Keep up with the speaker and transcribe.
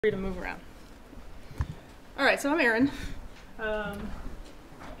Free to move around. All right, so I'm Erin,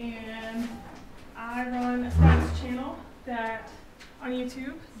 and I run a stats channel on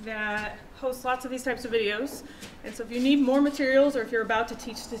YouTube that hosts lots of these types of videos. And so if you need more materials, or if you're about to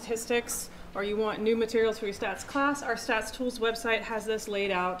teach statistics, or you want new materials for your stats class, our Stats Tools website has this laid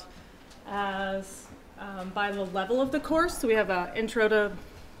out as by the level of the course. So we have an intro to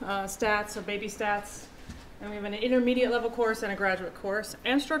stats or baby stats. And we have an intermediate level course and a graduate course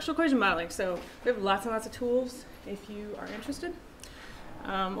and structural equation modeling. So we have lots and lots of tools if you are interested.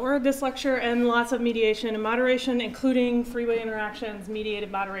 Or this lecture and lots of mediation and moderation, including three-way interactions,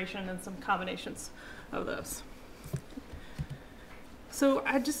 mediated moderation, and some combinations of those. So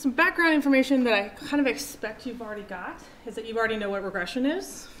just some background information that I kind of expect you've already got is that you already know what regression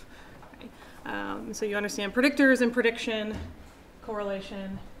is. So you understand predictors and prediction,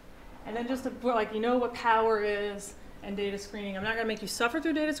 correlation, and then just like you know what power is and data screening. I'm not going to make you suffer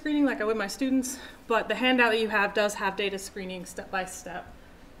through data screening like I would my students, but the handout that you have does have data screening step by step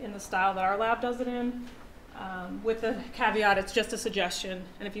in the style that our lab does it in. With the caveat, it's just a suggestion.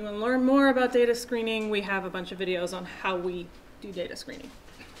 And if you want to learn more about data screening, we have a bunch of videos on how we do data screening.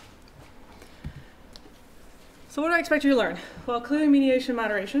 So what do I expect you to learn? Well, clearly mediation,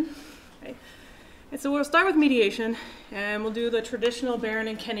 moderation. Okay. And so we'll start with mediation, and we'll do the traditional Barron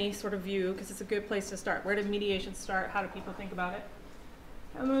and Kenny sort of view, because it's a good place to start. Where did mediation start? How do people think about it?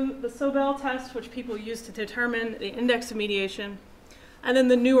 And then the Sobel test, which people use to determine the index of mediation. And then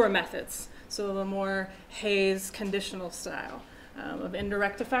the newer methods, so the more Hayes conditional style of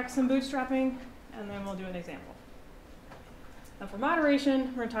indirect effects and bootstrapping, and then we'll do an example. Now for moderation,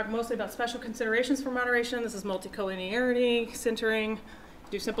 we're going to talk mostly about special considerations for moderation. This is multicollinearity, centering,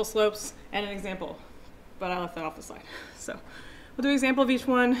 do simple slopes, and an example, but I left that off the slide. So we'll do an example of each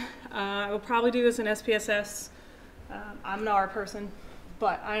one. I will probably do this in SPSS. I'm an R person,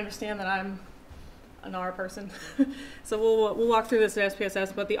 but I understand that I'm an R person. So we'll walk through this at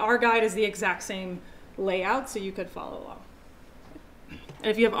SPSS, but the R guide is the exact same layout, so you could follow along.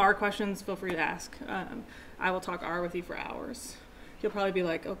 And if you have R questions, feel free to ask. I will talk R with you for hours. You'll probably be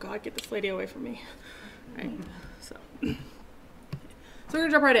like, oh God, get this lady away from me. Right? So we're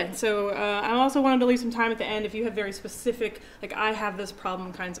going to jump right in. So I also wanted to leave some time at the end if you have very specific, like I have this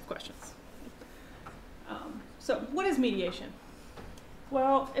problem kinds of questions. So what is mediation?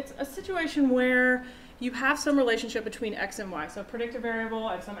 Well, it's a situation where you have some relationship between X and Y, so a predictor variable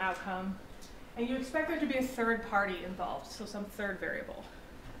and some outcome, and you expect there to be a third party involved, so some third variable.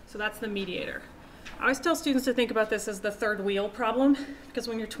 So that's the mediator. I always tell students to think about this as the third wheel problem, because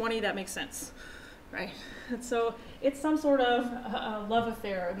when you're 20, that makes sense, right? And so it's some sort of love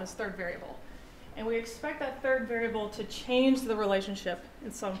affair in this third variable. And we expect that third variable to change the relationship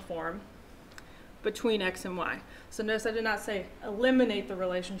in some form between X and Y. So notice I did not say eliminate the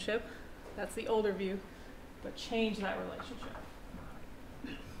relationship. That's the older view, but change that relationship.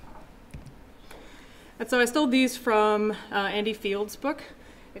 And so I stole these from Andy Field's book.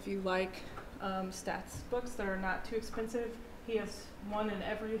 If you like stats books that are not too expensive, he has one in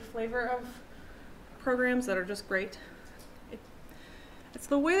every flavor of programs that are just great. It's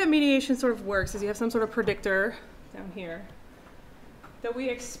the way that mediation sort of works is you have some sort of predictor down here that we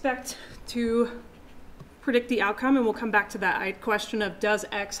expect to predict the outcome, and we'll come back to that question of does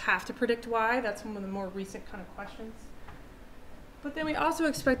X have to predict Y? That's one of the more recent kind of questions. But then we also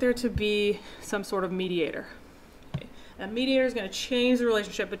expect there to be some sort of mediator. Okay. That mediator is going to change the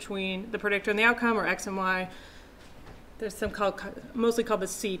relationship between the predictor and the outcome, or X and Y. There's some mostly called the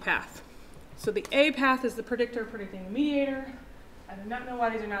C path. So the A path is the predictor predicting the mediator. I do not know why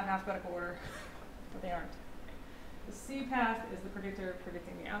these are not in alphabetical order, but they aren't. The C path is the predictor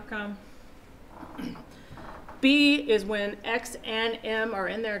predicting the outcome. B is when X and M are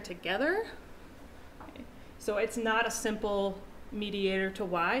in there together. Okay. So it's not a simple mediator to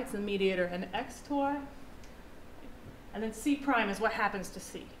Y, it's a mediator and X to Y. And then C prime is what happens to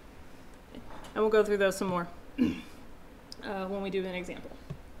C. Okay. And we'll go through those some more when we do an example.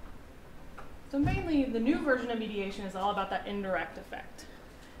 So mainly, the new version of mediation is all about that indirect effect.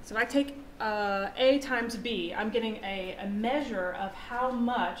 So if I take A times B, I'm getting a measure of how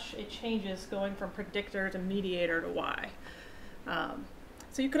much it changes going from predictor to mediator to Y.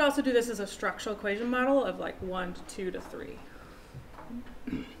 So you could also do this as a structural equation model of like 1 to 2 to 3.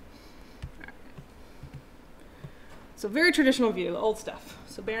 Right. So very traditional view, the old stuff.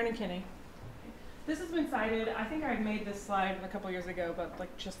 So Barron and Kenny. This has been cited, I think I made this slide a couple years ago, but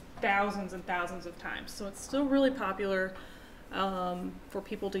like just thousands and thousands of times. So it's still really popular for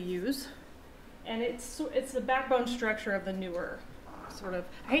people to use. And it's the backbone structure of the newer sort of,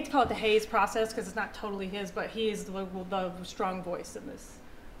 I hate to call it the Hayes process because it's not totally his, but he is the strong voice in this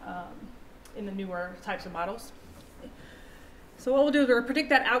in the newer types of models. So what we'll do is we'll predict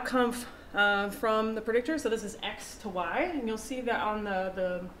that outcome from the predictor. So this is x to y, and you'll see that on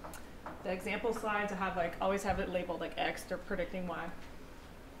the example slides I have always have it labeled like x. They're predicting y.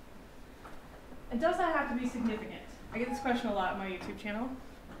 And does that have to be significant? I get this question a lot on my YouTube channel.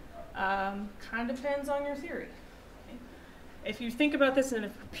 Kind of depends on your theory. Okay. If you think about this in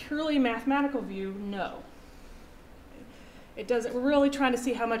a purely mathematical view, no. Okay. It doesn't. We're really trying to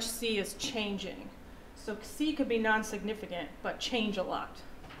see how much C is changing. So C could be non-significant, but change a lot.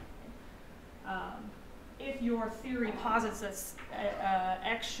 If your theory posits that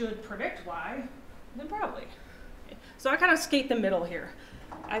X should predict Y, then probably. Okay. So I kind of skate the middle here.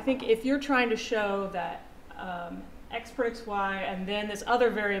 I think if you're trying to show that X predicts Y and then this other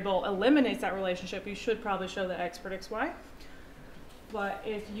variable eliminates that relationship, you should probably show that X predicts Y. But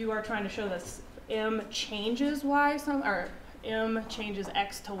if you are trying to show that M changes Y or M changes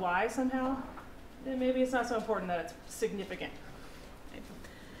X to Y somehow, then maybe it's not so important that it's significant.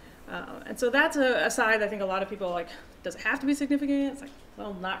 And so that's a side I think a lot of people are like, does it have to be significant? It's like,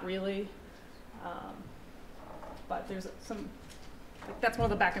 well, not really. But there's some, that's one of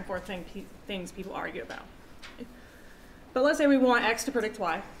the back and forth things people argue about. But let's say we want X to predict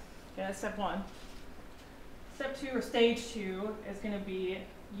Y. Okay, that's step one. Step two, or stage two, is going to be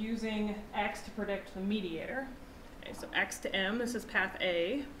using X to predict the mediator. Okay, so X to M, this is path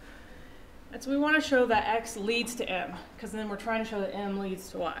A. And so we want to show that X leads to M, because then we're trying to show that M leads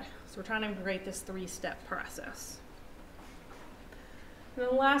to Y. So we're trying to create this three-step process. And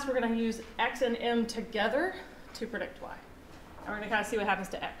then last, we're going to use X and M together to predict Y. And we're going to kind of see what happens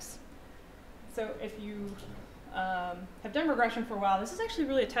to X. So if you have done regression for a while, this is actually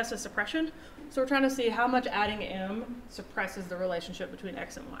really a test of suppression. So we're trying to see how much adding M suppresses the relationship between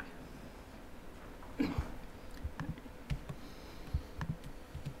X and Y.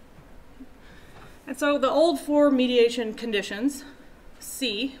 And so the old four mediation conditions,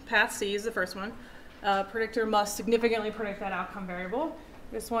 C, path C is the first one. Predictor must significantly predict that outcome variable.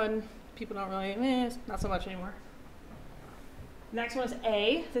 This one, people don't really, not so much anymore. Next one is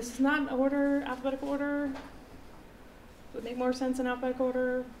A. This is not in order, alphabetical order. Would it make more sense in alphabetical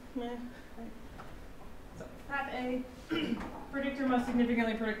order? Right. So path A, predictor must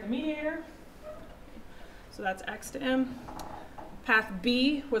significantly predict the mediator. So that's X to M. Path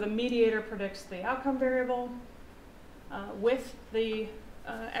B, where the mediator predicts the outcome variable with the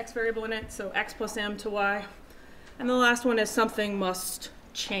X variable in it, so X plus M to Y. And the last one is something must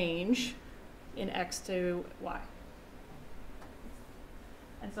change in X to Y.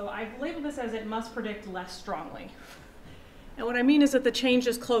 And so I've labeled this as it must predict less strongly. And what I mean is that the change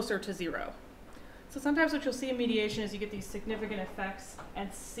is closer to 0. So sometimes what you'll see in mediation is you get these significant effects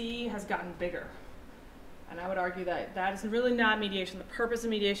and C has gotten bigger. And I would argue that that is really not mediation. The purpose of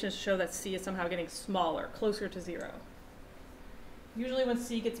mediation is to show that C is somehow getting smaller, closer to 0. Usually when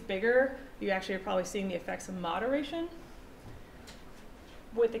C gets bigger, you actually are probably seeing the effects of moderation,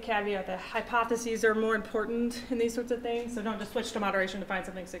 with the caveat that hypotheses are more important in these sorts of things, so don't just switch to moderation to find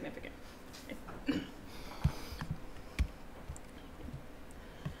something significant.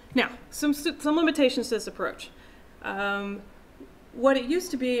 Now, some limitations to this approach. What it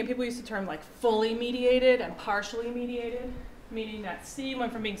used to be, and people used to term like fully mediated and partially mediated, meaning that C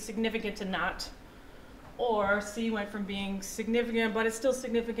went from being significant to not, or C went from being significant, but it's still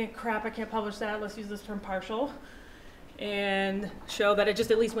significant, crap, I can't publish that, let's use this term partial, and show that it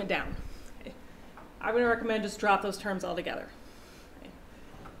just at least went down. Okay. I would recommend just drop those terms altogether. Okay.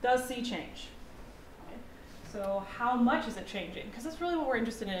 Does C change? Okay. So how much is it changing? Because that's really what we're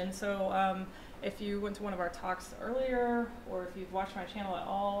interested in. So if you went to one of our talks earlier, or if you've watched my channel at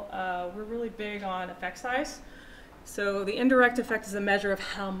all, we're really big on effect size. So the indirect effect is a measure of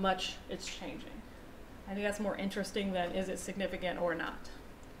how much it's changing. I think that's more interesting than is it significant or not.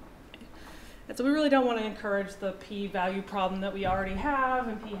 Okay. And so we really don't want to encourage the p-value problem that we already have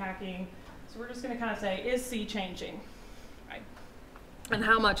in p-hacking. So we're just going to kind of say, is C changing? Right? And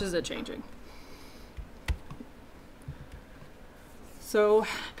how much is it changing? So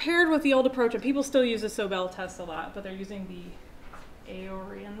paired with the old approach, and people still use the Sobel test a lot, but they're using the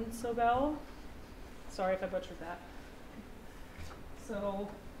Erin-Sobel. Sorry if I butchered that. So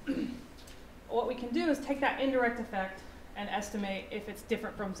what we can do is take that indirect effect and estimate if it's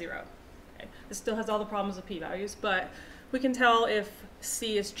different from 0. Okay. This still has all the problems of p-values, but we can tell if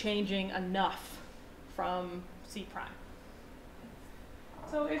C is changing enough from C prime.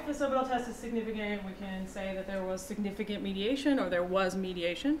 So if the Sobel test is significant, we can say that there was significant mediation, or there was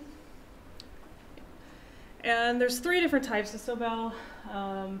mediation. And there's 3 different types of Sobel,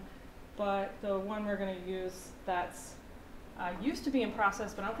 but the one we're going to use that's used to be in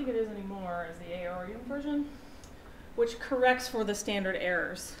process, but I don't think it is anymore, is the ARU version, which corrects for the standard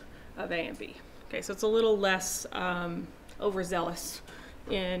errors of A and B. Okay, so it's a little less overzealous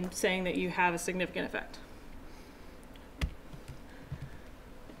in saying that you have a significant effect.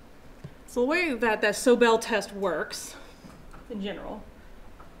 So the way that the Sobel test works, in general,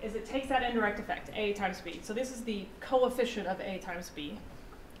 is it takes that indirect effect, A times B. So this is the coefficient of A times B,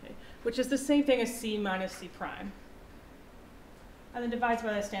 okay, which is the same thing as C minus C prime, and then divides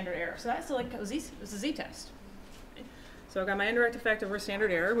by the standard error. So that's like a Z test. Okay. So I've got my indirect effect over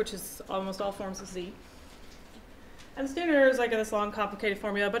standard error, which is almost all forms of Z. And the standard error is like this long, complicated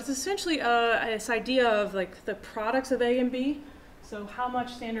formula, but it's essentially this idea of like the products of A and B. So how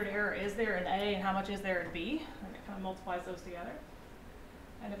much standard error is there in A and how much is there in B? And it kind of multiplies those together.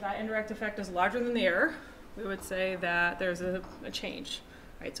 And if that indirect effect is larger than the error, we would say that there's a change,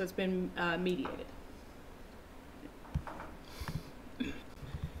 right? So it's been mediated.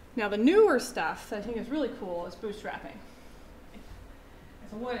 Now the newer stuff that I think is really cool is bootstrapping.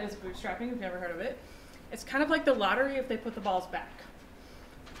 So what is bootstrapping? If you've never heard of it. It's kind of like the lottery if they put the balls back.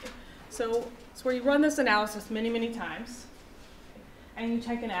 So it's where you run this analysis many, many times, and you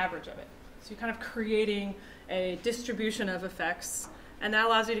take an average of it. So you're kind of creating a distribution of effects, and that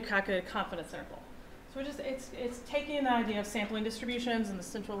allows you to calculate a confidence interval. So it's taking the idea of sampling distributions and the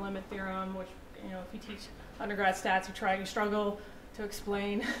central limit theorem, which, you know, if you teach undergrad stats, you struggle to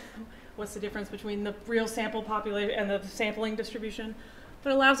explain what's the difference between the real sample population and the sampling distribution,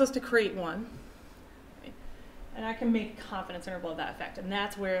 but it allows us to create one. And I can make a confidence interval of that effect, and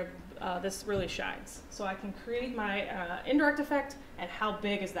that's where this really shines. So I can create my indirect effect, and how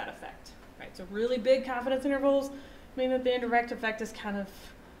big is that effect, right? So really big confidence intervals mean that the indirect effect is kind of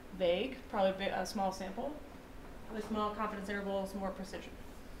vague, probably a small sample. Really small confidence intervals, more precision.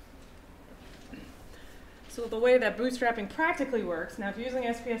 So the way that bootstrapping practically works, now if you're using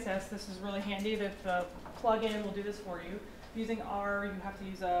SPSS, this is really handy. The plugin will do this for you. Using R, you have to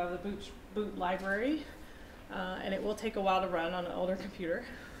use the boot library. And it will take a while to run on an older computer.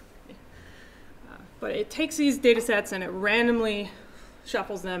 But it takes these data sets and it randomly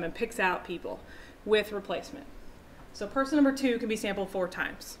shuffles them and picks out people with replacement. So person number 2 can be sampled 4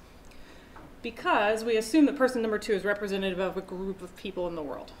 times, because we assume that person number 2 is representative of a group of people in the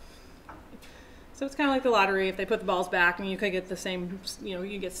world. So it's kind of like the lottery. If they put the balls back, and you could get the same, you know,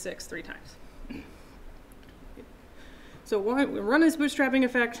 you get 6 3 times. So we run this bootstrapping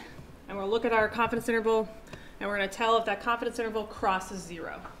effect, and we'll look at our confidence interval, and we're going to tell if that confidence interval crosses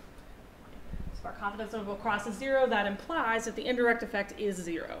 0. So if our confidence interval crosses 0, that implies that the indirect effect is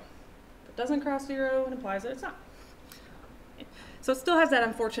 0. If it doesn't cross 0, it implies that it's not. So it still has that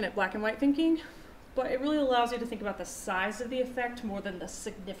unfortunate black and white thinking, but it really allows you to think about the size of the effect more than the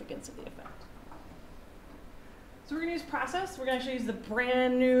significance of the effect. So we're going to use process. We're going to actually use the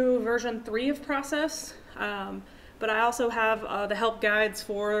brand new version 3 of process. But I also have the help guides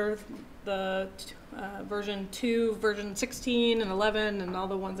for the version 2, version 16 and 11, and all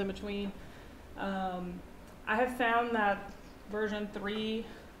the ones in between. I have found that version 3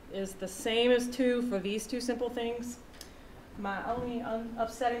 is the same as 2 for these 2 simple things. My only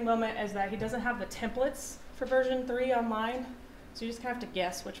upsetting moment is that he doesn't have the templates for version 3 online, so you just kind of have to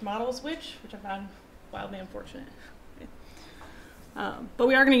guess which model is which I found wildly unfortunate. But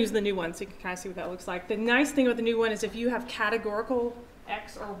we are going to use the new one, so you can kind of see what that looks like. The nice thing about the new one is if you have categorical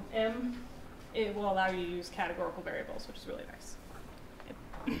X or M, it will allow you to use categorical variables, which is really nice.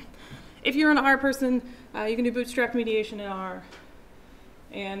 If you're an R person, you can do bootstrap mediation in R.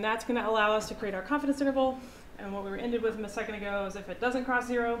 And that's going to allow us to create our confidence interval. And what we were ended with a second ago is if it doesn't cross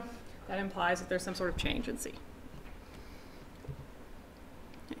 0, that implies that there's some sort of change in C.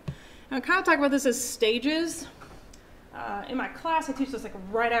 Now, I kind of talk about this as stages. In my class, I teach this like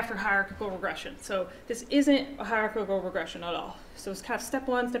right after hierarchical regression. So this isn't a hierarchical regression at all. So it's kind of step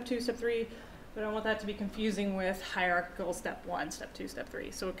 1, step 2, step 3. But I don't want that to be confusing with hierarchical step 1, step 2, step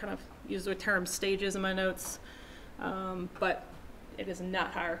 3. So we kind of use the term stages in my notes. But it is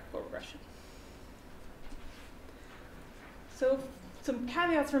not hierarchical regression. So some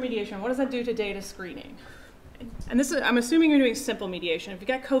caveats for mediation. What does that do to data screening? And this is, I'm assuming you're doing simple mediation. If you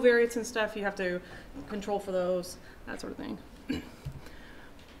got covariates and stuff, you have to control for those, that sort of thing.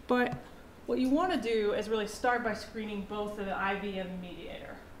 But what you want to do is really start by screening both the IV and the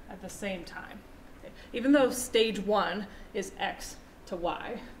mediator at the same time. Okay. Even though stage 1 is X to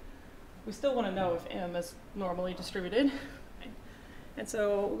Y, we still want to know if M is normally distributed. Okay. And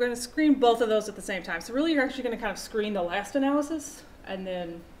so we're going to screen both of those at the same time. So really you're actually going to kind of screen the last analysis and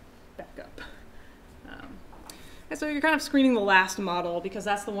then back up. And so you're kind of screening the last model because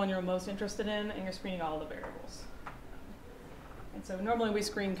that's the one you're most interested in, and you're screening all the variables. And so normally we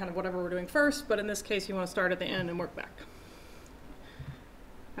screen kind of whatever we're doing first, but in this case you want to start at the end and work back.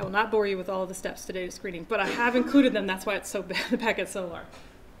 I will not bore you with all of the steps today to screening, but I have included them. That's why it's so bad, the packet's so large.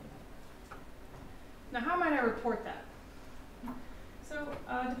 Now, how might I report that? So,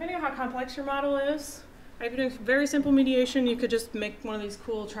 depending on how complex your model is, if you're doing very simple mediation, you could just make one of these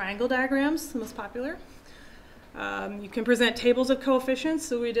cool triangle diagrams, the most popular. You can present tables of coefficients.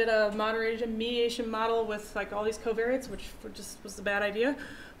 So we did a mediation model with like all these covariates, which just was a bad idea,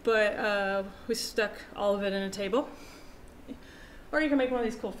 but we stuck all of it in a table. Or you can make one of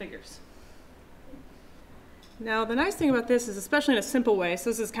these cool figures. Now, the nice thing about this is, especially in a simple way, so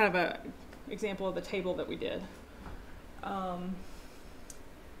this is kind of an example of the table that we did,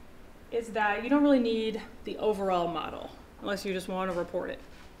 is that you don't really need the overall model unless you just want to report it.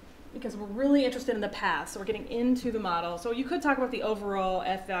 Because we're really interested in the path, so we're getting into the model. So you could talk about the overall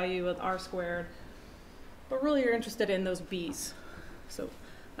F value of R squared, but really you're interested in those B's. So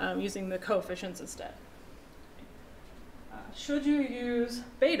using the coefficients instead. Should you use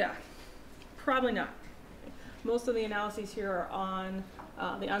beta? Probably not. Most of the analyses here are on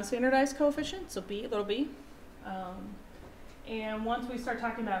the unstandardized coefficient, so B, little b. And once we start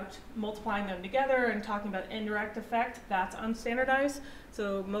talking about multiplying them together and talking about indirect effect, that's unstandardized.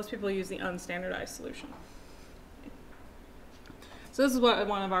 So most people use the unstandardized solution. So this is what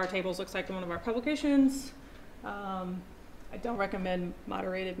one of our tables looks like in one of our publications. I don't recommend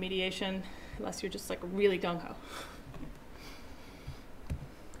moderated mediation unless you're just like really gung-ho.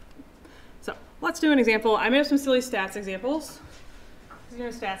 So let's do an example. I made up some silly stats examples. This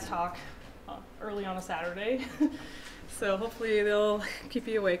is a stats talk early on a Saturday. So hopefully they'll keep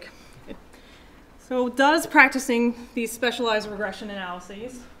you awake. So does practicing these specialized regression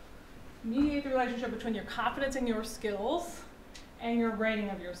analyses mediate the relationship between your confidence in your skills and your rating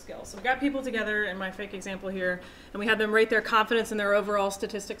of your skills? So we got people together in my fake example here, and we had them rate their confidence in their overall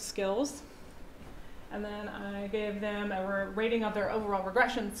statistics skills. And then I gave them a rating of their overall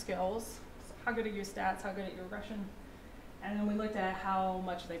regression skills. So how good are your stats, how good at your regression? And then we looked at how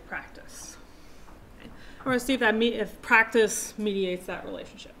much they practice. We're going to see if practice mediates that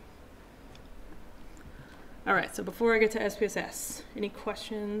relationship. All right, so before I get to SPSS, any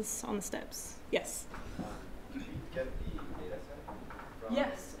questions on the steps? Yes? Did you get the data set from?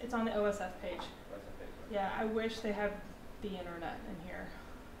 Yes, it's on the OSF page. OSF page, right? Yeah, I wish they had the internet in here.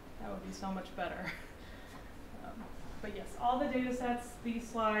 That would be so much better. But yes, all the data sets, these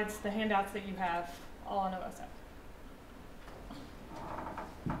slides, the handouts that you have, all on OSF.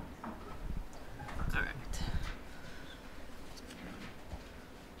 All right.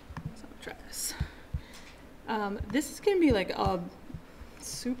 So I'll try this. This is going to be like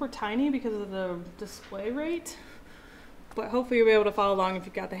super tiny because of the display rate, but hopefully you'll be able to follow along if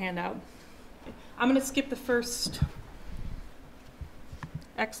you've got the handout. I'm going to skip the first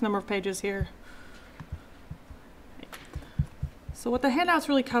X number of pages here. So what the handouts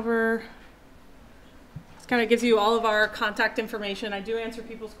really cover, it kind of gives you all of our contact information. I do answer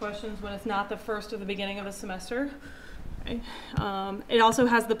people's questions when it's not the first or the beginning of the semester. Okay. It also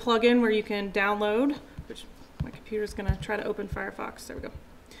has the plugin where you can download, which my computer's going to try to open Firefox. There we go.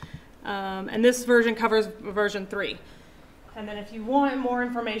 And this version covers version 3. And then if you want more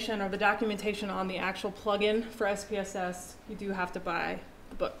information or the documentation on the actual plugin for SPSS, you do have to buy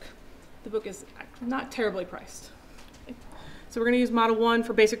the book. The book is not terribly priced. So we're going to use Model 1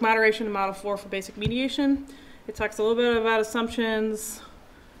 for basic moderation and Model 4 for basic mediation. It talks a little bit about assumptions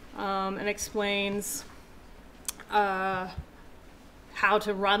and explains how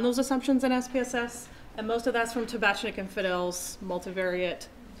to run those assumptions in SPSS. And most of that's from Tabachnik and Fidel's multivariate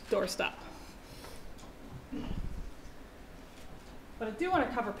doorstop. But I do want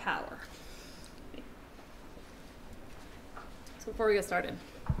to cover power. So before we get started.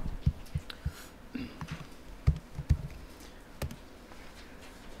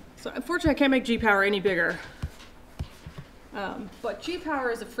 So unfortunately, I can't make G-Power any bigger. But G-Power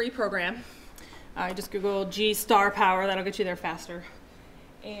is a free program. Just Google G** power, that'll get you there faster.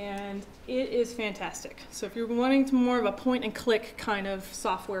 And it is fantastic. So if you're wanting to more of a point and click kind of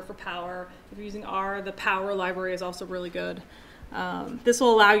software for power, if you're using R, the power library is also really good. This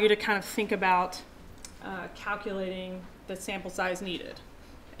will allow you to kind of think about calculating the sample size needed.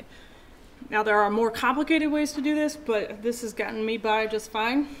 Okay. Now there are more complicated ways to do this, but this has gotten me by just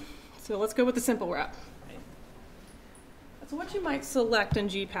fine. So let's go with the simple route. Okay. So what you might select in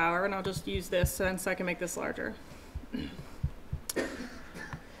G-Power, and I'll just use this so I can make this larger.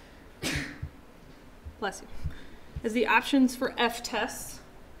 Bless you. Is the options for F tests.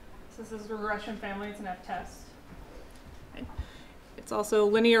 So this is a regression family, it's an F test. Okay. It's also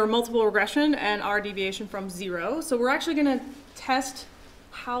linear multiple regression and R deviation from 0. So we're actually going to test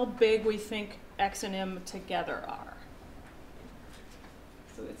how big we think X and M together are.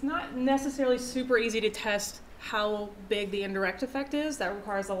 So it's not necessarily super easy to test how big the indirect effect is. That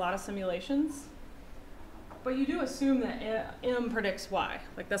requires a lot of simulations. But you do assume that M predicts Y.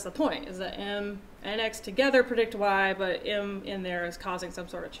 Like, that's the point, is that M and X together predict Y, but M in there is causing some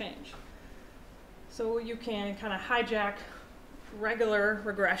sort of change. So you can kind of hijack regular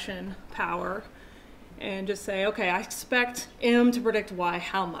regression power and just say, okay, I expect M to predict Y,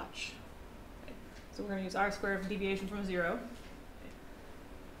 how much? Okay. So we're going to use R squared for deviation from 0.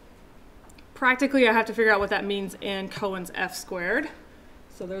 Practically, I have to figure out what that means in Cohen's F squared.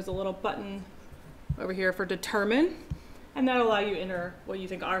 So there's a little button over here for determine, and that'll allow you to enter what you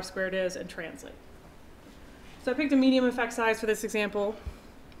think R squared is and translate. So I picked a medium effect size for this example.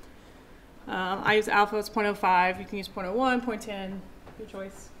 I use alpha as 0.05. You can use 0.01, 0.10, your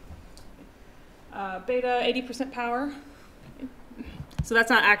choice. Beta, 80% power. So that's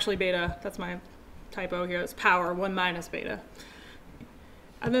not actually beta. That's my typo here. It's power, 1 minus beta.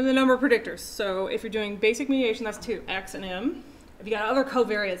 And then the number of predictors. So if you're doing basic mediation, that's 2, X and M. If you got other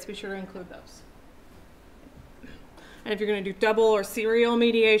covariates, be sure to include those. And if you're going to do double or serial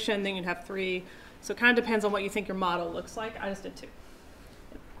mediation, then you'd have 3. So it kind of depends on what you think your model looks like. I just did 2.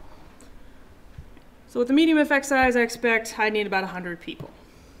 So with the medium effect size, I expect I need about 100 people.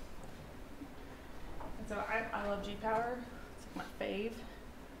 And so I love G-power. It's like my fave.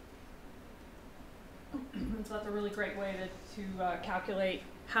 And so that's a really great way to calculate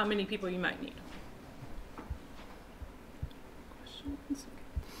how many people you might need. Questions?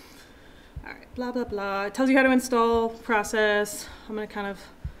 All right, blah, blah, blah. It tells you how to install process. I'm going to kind of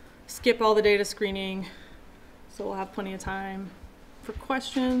skip all the data screening, so we'll have plenty of time for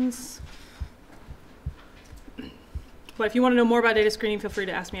questions. But if you want to know more about data screening, feel free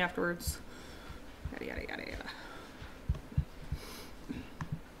to ask me afterwards. Yada, yada, yada, yada.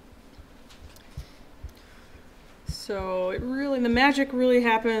 So the magic really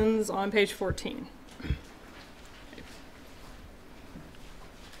happens on page 14.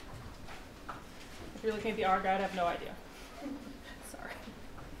 If you're looking at the R guide, I have no idea. Sorry.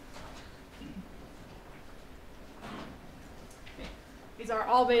 These are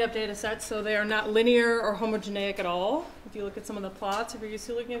all made up data sets, so they are not linear or homogeneic at all. If you look at some of the plots, if you're used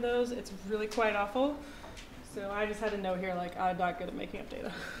to looking at those, it's really quite awful. So I just had a note here, like, I'm not good at making up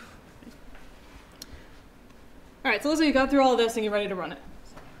data. All right, so let's say you got through all of this and you're ready to run it.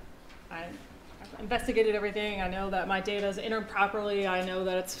 I've investigated everything. I know that my data is entered properly. I know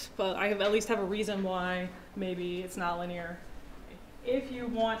that but I at least have a reason why maybe it's not linear. If you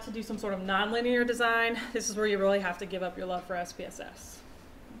want to do some sort of nonlinear design, this is where you really have to give up your love for SPSS,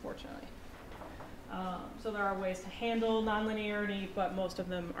 unfortunately. So there are ways to handle nonlinearity, but most of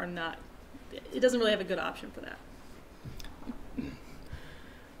them are not. It doesn't really have a good option for that.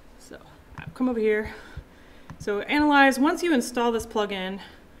 So I've come over here. So analyze, once you install this plugin,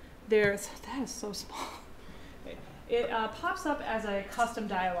 that is so small. It pops up as a custom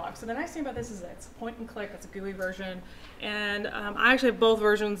dialog. So the nice thing about this is that it's point and click, it's a GUI version. And I actually have both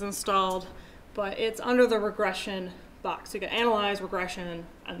versions installed, but it's under the regression box. So you can analyze, regression,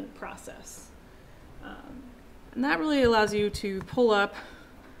 and then process. And that really allows you to pull up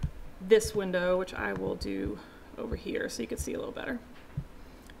this window, which I will do over here so you can see a little better.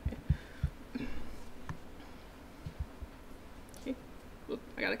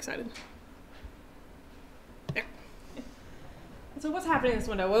 I got excited. There. So what's happening in this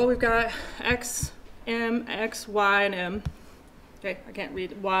window? Well, we've got X, M, X, Y, and M. Okay, I can't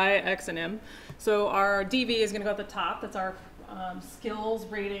read Y, X, and M. So our DV is going to go at the top. That's our skills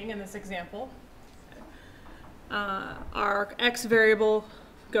rating in this example. Our X variable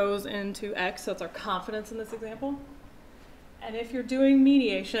goes into X, so it's our confidence in this example. And if you're doing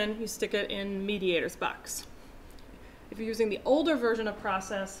mediation, you stick it in mediator's box. If you're using the older version of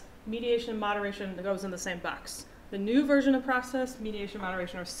process, mediation and moderation goes in the same box. The new version of process, mediation and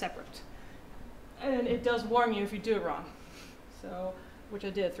moderation are separate. And it does warn you if you do it wrong, so, which I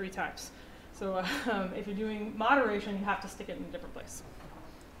did 3 times. So if you're doing moderation, you have to stick it in a different place.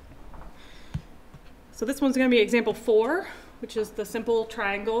 So this one's going to be example 4, which is the simple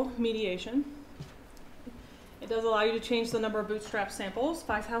triangle mediation. It does allow you to change the number of bootstrap samples.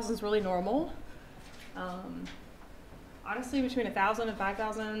 5,000 is really normal. Honestly, between 1,000 and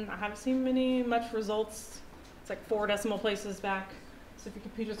 5,000, I haven't seen much results. It's like 4 decimal places back. So if your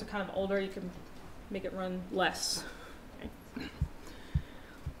computers are kind of older, you can make it run less. Okay.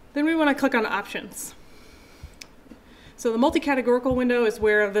 Then we want to click on options. So the multi-categorical window is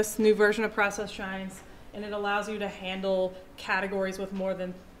where this new version of process shines, and it allows you to handle categories with more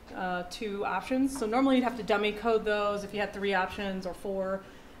than 2 options. So normally you'd have to dummy code those if you had 3 options or 4,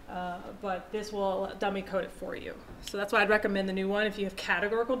 but this will dummy code it for you. So that's why I'd recommend the new one. If you have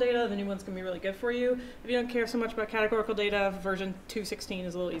categorical data, the new one's going to be really good for you. If you don't care so much about categorical data, version 2.16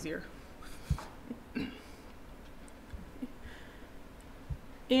 is a little easier.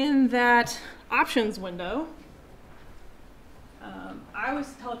 In that options window, I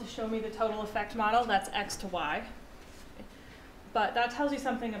always tell it to show me the total effect model. That's X to Y. But that tells you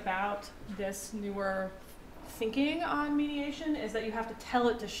something about this newer thinking on mediation, is that you have to tell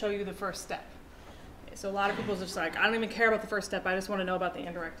it to show you the first step. Okay, so a lot of people are just like, I don't even care about the first step, I just want to know about the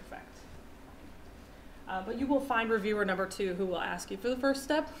indirect effect. But you will find reviewer number 2 who will ask you for the first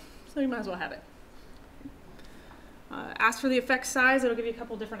step, so you might as well have it. Ask for the effect size, it'll give you a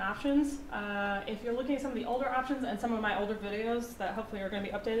couple different options. If you're looking at some of the older options and some of my older videos that hopefully are going to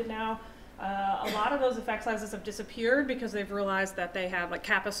be updated now, a lot of those effect sizes have disappeared because they've realized that they have like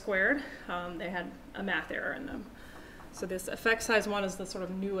kappa squared. They had a math error in them. So this effect size one is the sort of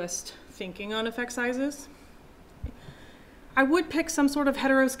newest thinking on effect sizes. I would pick some sort of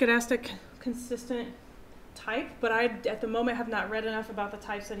heteroscedastic consistent type, but I, at the moment, have not read enough about the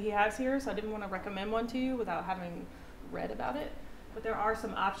types that he has here, so I didn't want to recommend one to you without having read about it. But there are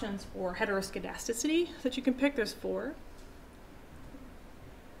some options for heteroscedasticity that you can pick. There's 4.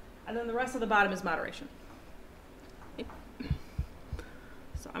 And then the rest of the bottom is moderation.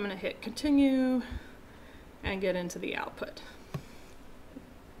 So I'm going to hit continue and get into the output.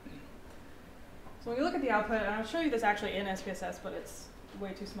 So when you look at the output, and I'll show you this actually in SPSS, but it's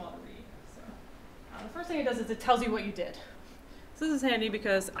way too small to read. So the first thing it does is it tells you what you did. So this is handy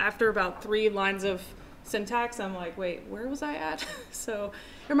because after about 3 lines of syntax, I'm like, wait, where was I at? So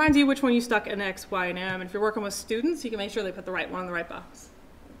it reminds you which one you stuck in X, Y, and M. And if you're working with students, you can make sure they put the right one in the right box.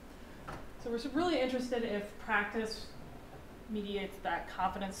 So we're really interested if practice mediates that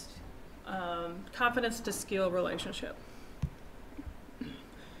confidence to skill relationship.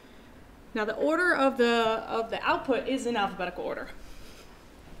 Now the order of the output is in alphabetical order.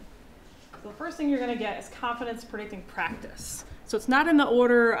 So the first thing you're going to get is confidence predicting practice. So it's not in the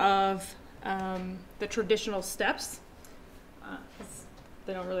order of the traditional steps, because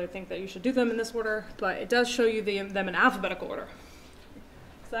they don't really think that you should do them in this order, but it does show you them in alphabetical order.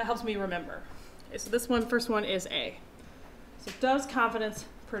 So that helps me remember. Okay, so this one, first one is A. So does confidence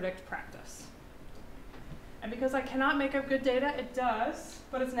predict practice? And because I cannot make up good data, it does,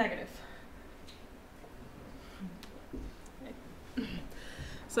 but it's negative. Okay.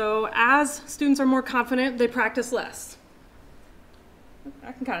 So as students are more confident, they practice less.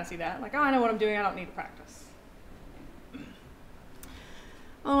 I can kind of see that. Like, oh, I know what I'm doing, I don't need to practice.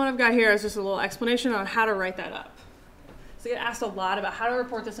 All what I've got here is just a little explanation on how to write that up. So you get asked a lot about how to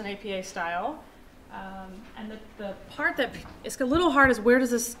report this in APA style. And the part that is a little hard is, where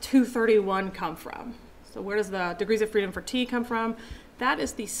does this 231 come from? So where does the degrees of freedom for T come from? That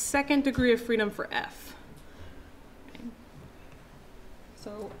is the second degree of freedom for F. Okay.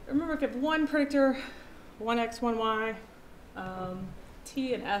 So remember, if you have one predictor, one X, one Y,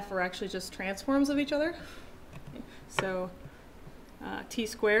 T and F are actually just transforms of each other. Okay. So T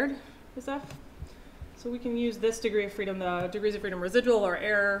squared is F. So we can use this degree of freedom, the degrees of freedom residual or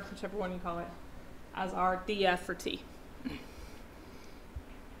error, whichever one you call it, as our DF for T.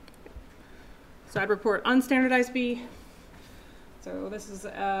 So I'd report unstandardized B. So this is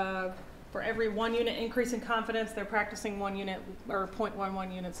for every 1 unit increase in confidence, they're practicing 1 unit or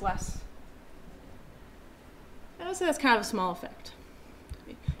 0.11 units less. And I'd say that's kind of a small effect.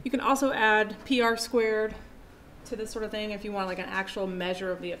 You can also add PR squared to this sort of thing if you want like an actual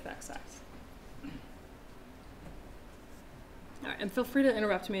measure of the effect size. All right, and feel free to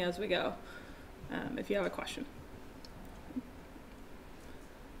interrupt me as we go if you have a question.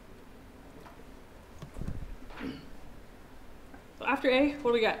 So after A, what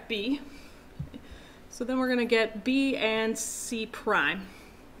do we got? B. So then we're going to get B and C prime.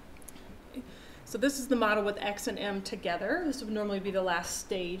 So this is the model with X and M together. This would normally be the last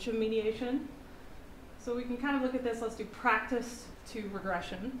stage of mediation. So we can kind of look at this. Let's do practice to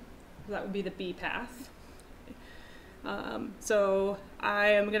regression. That would be the B path. So I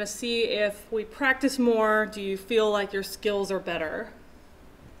am going to see if we practice more, do you feel like your skills are better?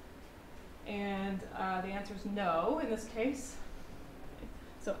 And the answer is no in this case.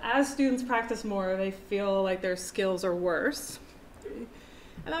 So as students practice more, they feel like their skills are worse. And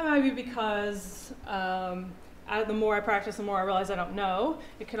that might be because the more I practice, the more I realize I don't know.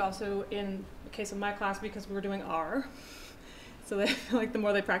 It could also, in the case of my class, because we were doing R. So they feel like the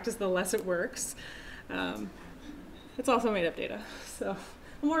more they practice, the less it works. It's also made up data. So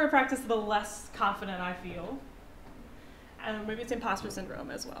the more I practice, the less confident I feel. And maybe it's imposter syndrome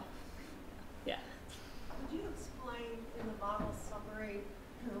as well. Yeah. Would you explain in the model summary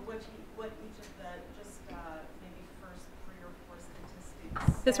what each of the maybe first 3 or 4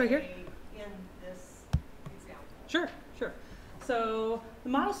 statistics This right here? in this example? Sure, sure. So the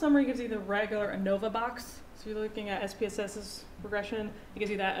model summary gives you the regular ANOVA box. So you're looking at SPSS's regression. It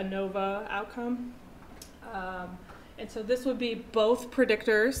gives you that ANOVA outcome. And so this would be both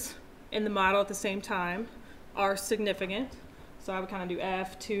predictors in the model at the same time are significant. So I would kind of do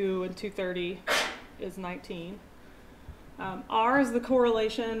F, 2, and 230 is 19. R is the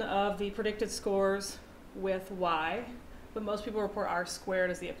correlation of the predicted scores with Y, but most people report R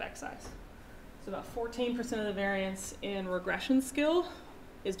squared as the effect size. So about 14% of the variance in regression skill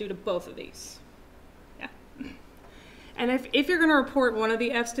is due to both of these. Yeah. And if you're going to report one of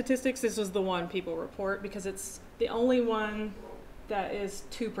the F statistics, this is the one people report because it's the only one that is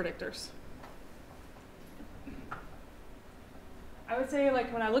 2 predictors. I would say,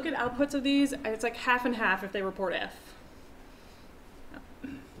 like, when I look at outputs of these, it's like half and half if they report F. All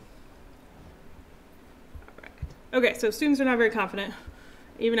right. Okay, so students are not very confident,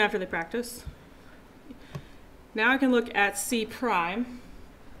 even after they practice. Now I can look at C prime,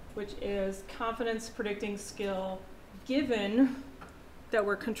 which is confidence predicting skill given that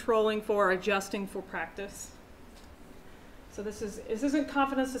we're controlling for, adjusting for practice. So this isn't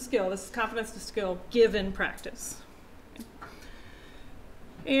confidence to skill, this is confidence to skill given practice.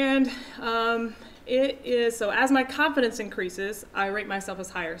 And it is, so as my confidence increases, I rate myself as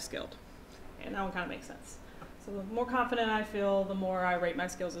higher skilled. And that one kind of makes sense. So the more confident I feel, the more I rate my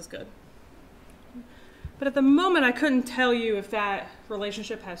skills as good. But at the moment, I couldn't tell you if that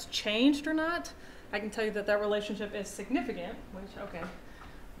relationship has changed or not. I can tell you that that relationship is significant, which, okay.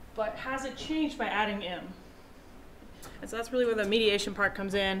 But has it changed by adding M? And so that's really where the mediation part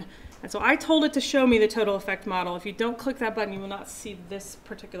comes in. And so I told it to show me the total effect model. If you don't click that button, you will not see this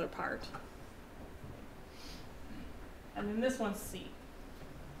particular part. And then this one's C.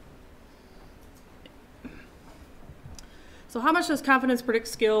 So how much does confidence predict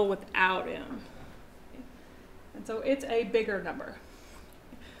skill without M? And so it's a bigger number.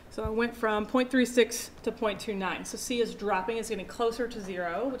 So I went from 0.36 to 0.29. So C is dropping, it's getting closer to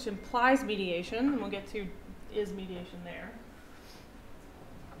 0, which implies mediation, and we'll get to is mediation there.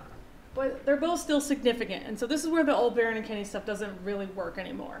 But they're both still significant. And so this is where the old Barron and Kenny stuff doesn't really work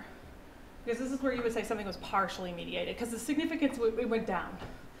anymore. Because this is where you would say something was partially mediated, because the significance, it went down.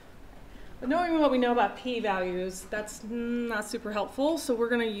 But knowing what we know about p-values, that's not super helpful. So we're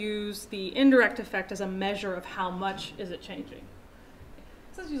going to use the indirect effect as a measure of how much is it changing.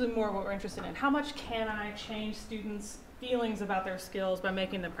 So that's usually more what we're interested in. How much can I change students' feelings about their skills by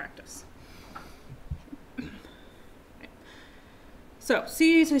making them practice? So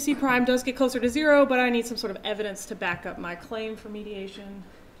C prime does get closer to 0, but I need some sort of evidence to back up my claim for mediation.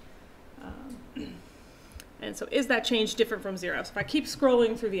 And so is that change different from 0? So if I keep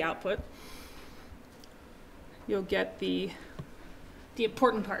scrolling through the output, you'll get the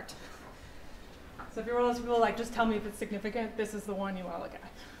important part. So if you're one of those people like, just tell me if it's significant, this is the one you want to look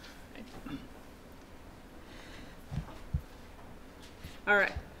at. Right. All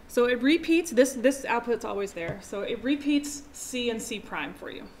right. So it repeats, this output's always there, so it repeats C and C prime for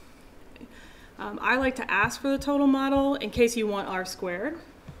you. I like to ask for the total model in case you want R squared,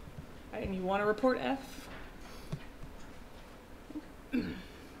 right, and you want to report F.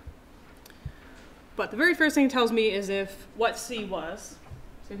 But the very first thing it tells me is what C was,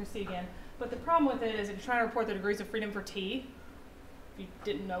 so here's C again. But the problem with it is if you're trying to report the degrees of freedom for T, if you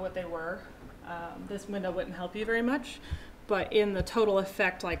didn't know what they were, this window wouldn't help you very much. But in the total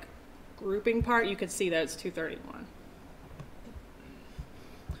effect, like grouping part, you could see that it's 231.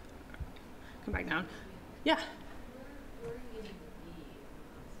 Come back down. Yeah. Where are you getting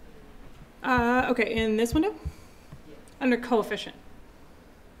the B? Okay, in this window? Yeah. Under coefficient.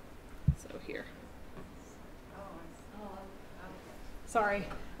 So here. Sorry.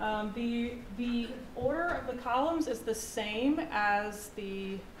 The order of the columns is the same as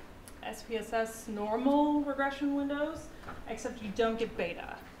the SPSS normal regression windows, except you don't get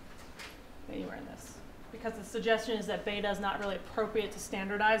beta anywhere in this. Because the suggestion is that beta is not really appropriate to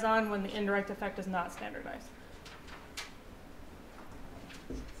standardize on when the indirect effect is not standardized.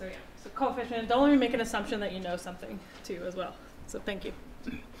 So yeah, so coefficient, don't let me make an assumption that you know something too as well. So thank you.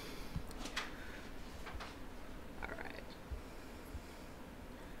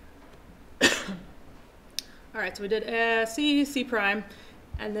 All right, so we did C prime,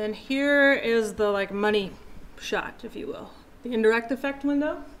 and then here is the like money shot, if you will, the indirect effect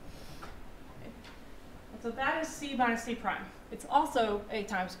window. Okay. And so that is C minus C prime. It's also A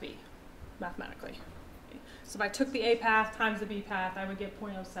times B, mathematically. Okay. So if I took the A path times the B path, I would get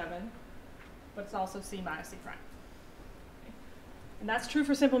 0.07, but it's also C minus C prime. Okay. And that's true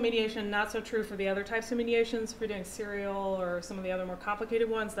for simple mediation, not so true for the other types of mediations. If you're doing serial or some of the other more complicated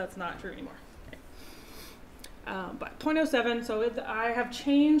ones, that's not true anymore. Okay. But 0.07, so I have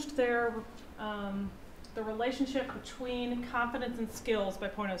changed their, the relationship between confidence and skills by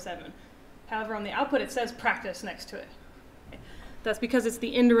 0.07. However, on the output, it says practice next to it. Okay. That's because it's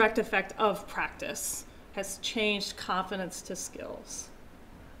the indirect effect of practice has changed confidence to skills,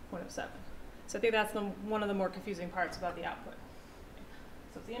 0.07. So I think that's one of the more confusing parts about the output. Okay.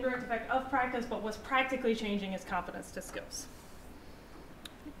 So it's the indirect effect of practice, but what's practically changing is confidence to skills.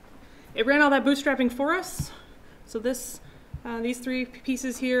 It ran all that bootstrapping for us. So these three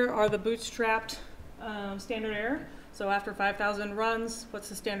pieces here are the bootstrapped standard error. So after 5,000 runs, what's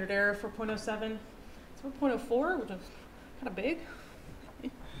the standard error for 0.07? It's 0.04, which is kind of big.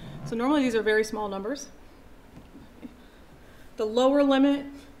 Okay. So normally these are very small numbers. Okay. The lower limit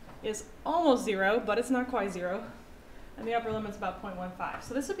is almost 0, but it's not quite 0. And the upper limit's about 0.15.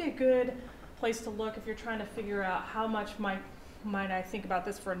 So this would be a good place to look if you're trying to figure out how much might I think about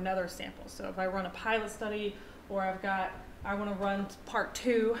this for another sample. So if I run a pilot study, or I want to run part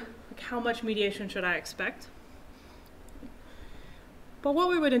 2, like how much mediation should I expect? But what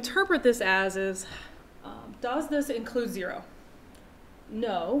we would interpret this as is, does this include 0?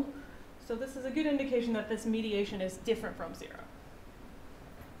 No. So this is a good indication that this mediation is different from 0.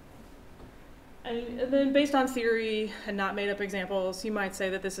 And then based on theory and not made up examples, you might say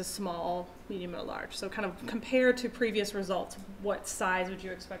that this is small, medium, or large. So kind of compared to previous results, what size would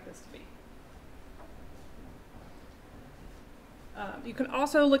you expect this to be? You can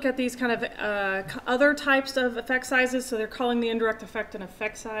also look at these kind of other types of effect sizes. So they're calling the indirect effect an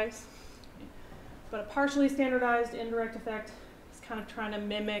effect size. But a partially standardized indirect effect is kind of trying to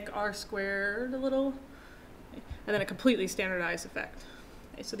mimic R squared a little. And then a completely standardized effect.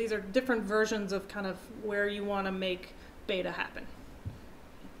 Okay, so these are different versions of kind of where you want to make beta happen.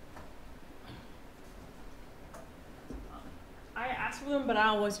 I ask for them, but I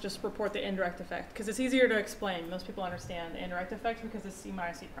always just report the indirect effect because it's easier to explain. Most people understand the indirect effect because it's C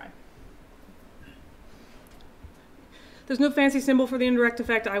minus C prime. There's no fancy symbol for the indirect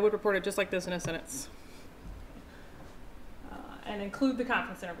effect. I would report it just like this in a sentence. And include the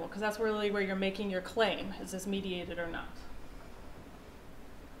confidence interval because that's really where you're making your claim. Is this mediated or not?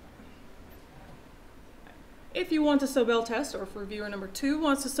 If you want a Sobel test, or if reviewer number 2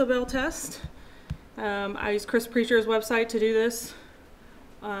 wants a Sobel test, I use Chris Preacher's website to do this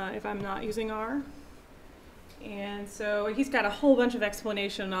if I'm not using R. And so he's got a whole bunch of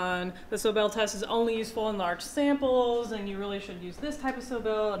explanation on the Sobel test is only useful in large samples, and you really should use this type of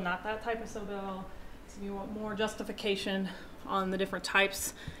Sobel and not that type of Sobel. So if you want more justification on the different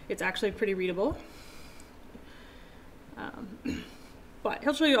types, it's actually pretty readable. But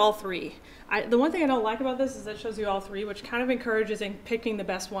he'll show you all 3. The one thing I don't like about this is that it shows you all 3, which kind of encourages in picking the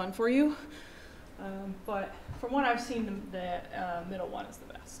best one for you. But from what I've seen, the middle one is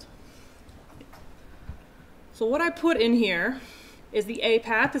the best. So what I put in here is the A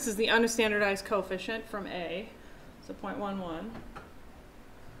path. This is the unstandardized coefficient from A, so 0.11.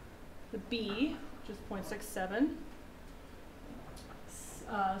 The B, which is 0.67.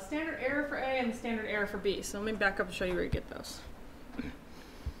 Standard error for A and the standard error for B. So let me back up and show you where you get those.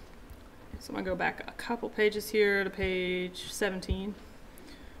 So I'm going to go back a couple pages here to page 17.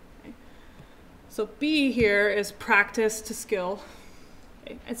 Okay. So B here is practice to skill.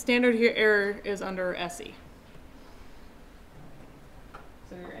 Okay. And standard here error is under SE.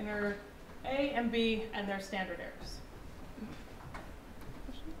 So your inner A and B and their standard errors.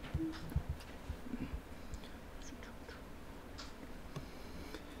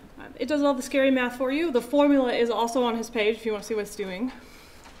 It does all the scary math for you. The formula is also on his page if you want to see what it's doing.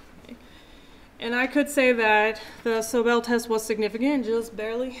 Okay. And I could say that the Sobel test was significant, just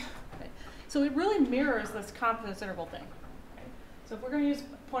barely. Okay. So it really mirrors this confidence interval thing. Okay. So if we're going to use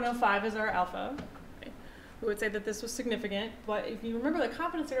 0.05 as our alpha, okay, we would say that this was significant. But if you remember, the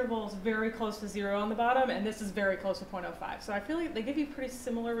confidence interval is very close to 0 on the bottom, and this is very close to 0.05. So I feel like they give you pretty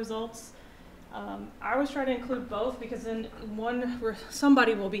similar results. I always try to include both because then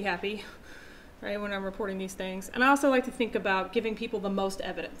somebody will be happy, right, when I'm reporting these things. And I also like to think about giving people the most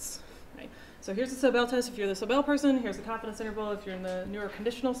evidence, right? So here's the Sobel test if you're the Sobel person. Here's the confidence interval if you're in the newer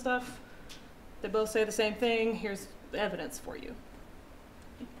conditional stuff. They both say the same thing. Here's the evidence for you.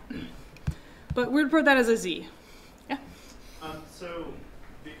 But we report that as a Z. Yeah? So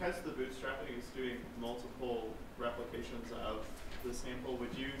because the bootstrapping is doing multiple replications of the sample,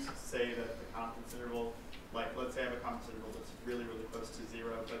 would you say that the confidence interval like let's say I have a confidence interval that's really, really close to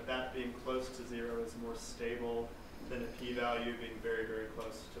 0, but that being close to 0 is more stable than a p-value being very, very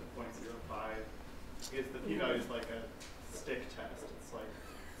close to 0.05. Because the p-value is like a stick test. It's like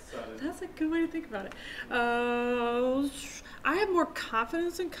sudden. That's a good way to think about it. I have more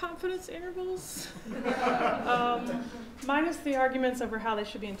confidence in confidence intervals, minus the arguments over how they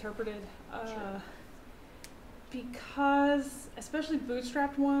should be interpreted. Because, especially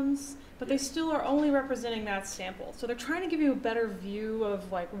bootstrapped ones, but they still are only representing that sample. So they're trying to give you a better view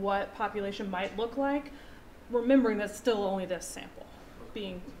of like what population might look like, remembering that's still only this sample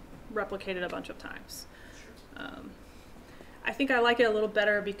being replicated a bunch of times. I think I like it a little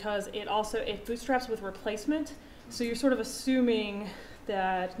better because it bootstraps with replacement. So you're sort of assuming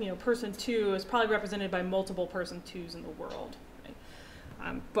that person 2 is probably represented by multiple person 2s in the world.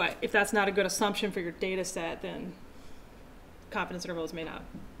 Right? But if that's not a good assumption for your data set, then confidence intervals may not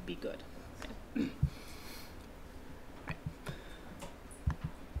be good. Right.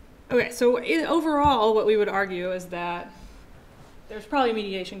 Okay, so overall, what we would argue is that there's probably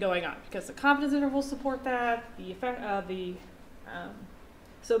mediation going on because the confidence intervals support that, the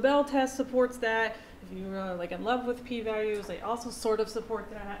Sobel test supports that. If you're like in love with p-values, they also sort of support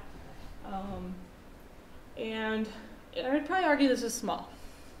that. And I'd probably argue this is small,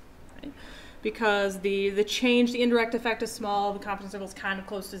 right? Because the indirect effect is small, the confidence interval is kind of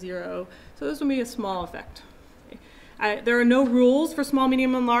close to 0, so this would be a small effect. Okay. There are no rules for small,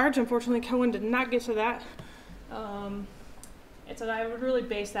 medium, and large. Unfortunately, Cohen did not get to that. And so I would really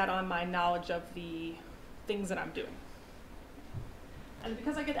base that on my knowledge of the things that I'm doing. And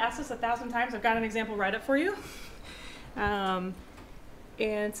because I get asked this 1,000 times, I've got an example write-up for you. And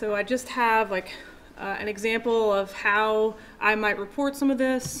so I just have like an example of how I might report some of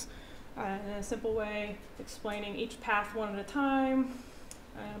this in a simple way, explaining each path one at a time.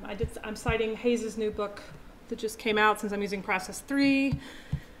 I'm citing Hayes' new book that just came out since I'm using PROCESSv3.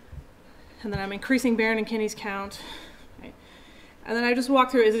 And then I'm increasing Barron and Kinney's count. Right? And then I just walk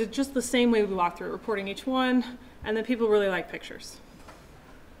through, is it just the same way we walk through it, reporting each one? And then people really like pictures.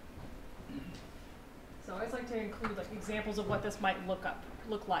 So I always like to include like examples of what this might look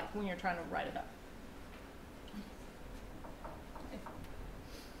like when you're trying to write it up. Okay.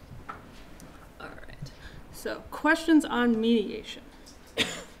 All right. So questions on mediation?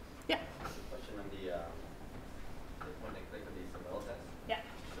 Yeah. Question on the when I click on the Sobel test. Yeah.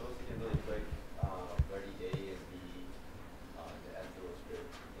 Shows again really quick where the A and the answer was good,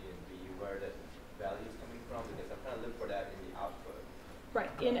 and where the value is coming from, because I'm trying to look for that in the output. Right.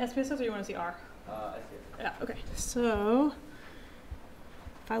 In SPSS, or you want to see R? SPSS. Yeah, okay. So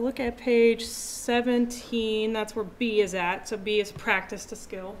if I look at page 17, that's where B is at. So B is practice to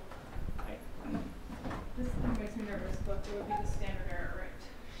skill. Right. This thing makes me nervous, but it would be the standard error rate.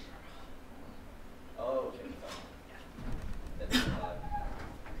 Oh, okay. That's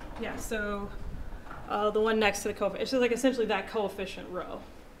yeah, so the one next to the coefficient. It's just like essentially that coefficient row.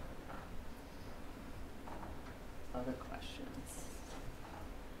 Other questions?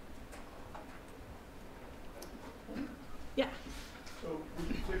 Yeah. So would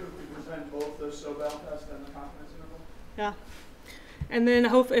you typically present both the Sobel test and the confidence interval? Yeah. And then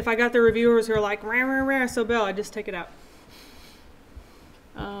if I got the reviewers who are like, rah, rah, rah, Sobel, I just take it out.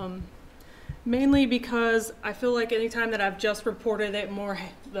 Mainly because I feel like anytime that I've just reported it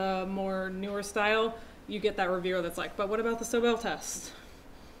the more newer style, you get that reviewer that's like, but what about the Sobel test?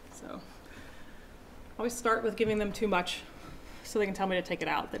 So I always start with giving them too much so they can tell me to take it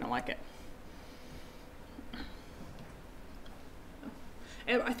out if they don't like it.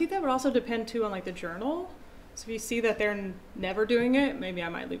 And I think that would also depend too on like the journal. So if you see that they're never doing it, maybe I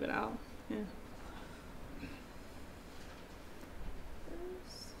might leave it out. Yeah.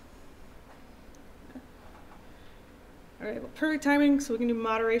 All right, well, perfect timing, so we can do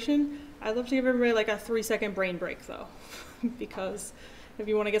moderation. I'd love to give everybody like a 3-second brain break though, because if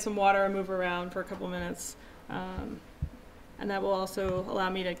you want to get some water and move around for a couple minutes, and that will also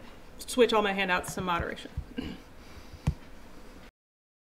allow me to switch all my handouts to moderation.